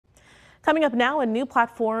Coming up now, a new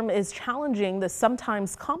platform is challenging the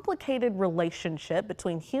sometimes complicated relationship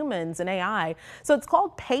between humans and AI. So it's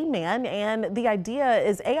called Payman, and the idea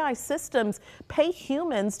is AI systems pay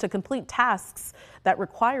humans to complete tasks that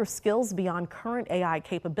require skills beyond current AI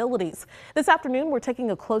capabilities. This afternoon, we're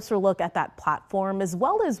taking a closer look at that platform, as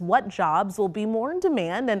well as what jobs will be more in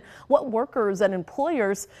demand and what workers and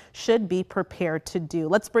employers should be prepared to do.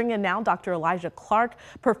 Let's bring in now Dr. Elijah Clark,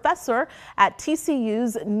 professor at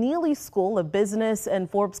TCU's Neeley School of Business and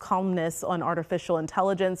Forbes columnist on artificial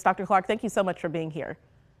intelligence. Dr. Clark, thank you so much for being here.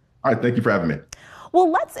 All right, thank you for having me. Well,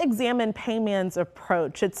 let's examine Payman's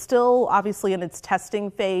approach. It's still obviously in its testing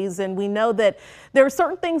phase, and we know that there are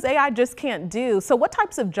certain things AI just can't do. So what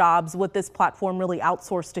types of jobs would this platform really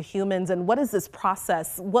outsource to humans, and what is this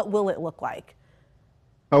process? What will it look like?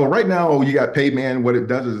 Oh, right now you got Payman. What it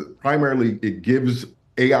does is primarily it gives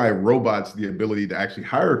AI robots the ability to actually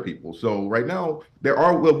hire people. So right now there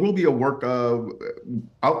will be a work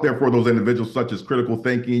out there for those individuals, such as critical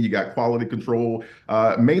thinking. You got quality control,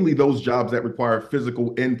 mainly those jobs that require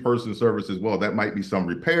physical in-person service as well. That might be some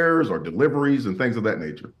repairs or deliveries and things of that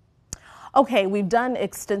nature. Okay, we've done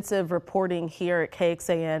extensive reporting here at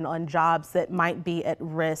KXAN on jobs that might be at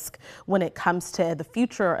risk when it comes to the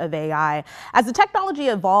future of AI. As the technology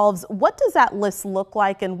evolves, what does that list look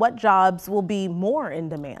like, and what jobs will be more in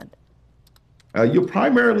demand? You'll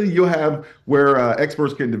have where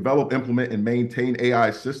experts can develop, implement, and maintain AI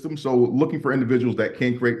systems. So looking for individuals that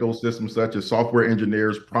can create those systems, such as software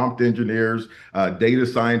engineers, prompt engineers, data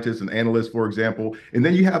scientists, and analysts, for example. And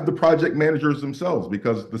then you have the project managers themselves,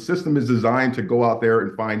 because the system is designed to go out there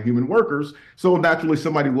and find human workers. So naturally,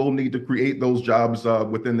 somebody will need to create those jobs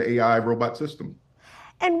within the AI robot system.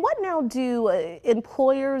 And what now do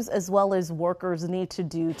employers as well as workers need to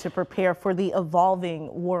do to prepare for the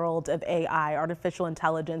evolving world of AI, artificial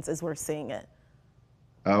intelligence, as we're seeing it?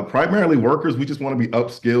 Primarily workers, we just want to be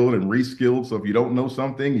upskilled and reskilled. So if you don't know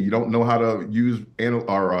something, you don't know how to use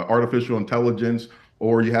artificial intelligence,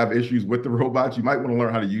 or you have issues with the robots, you might want to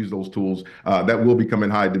learn how to use those tools. That will become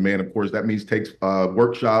in high demand. Of course, that means takes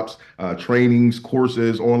workshops, trainings,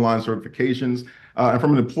 courses, online certifications. And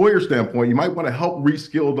from an employer standpoint, you might want to help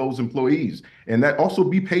reskill those employees, and that also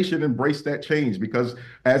be patient, embrace that change, because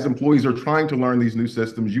as employees are trying to learn these new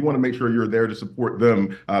systems, you want to make sure you're there to support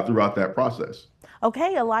them throughout that process.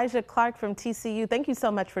 Okay, Elijah Clark from TCU, thank you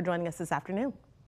so much for joining us this afternoon.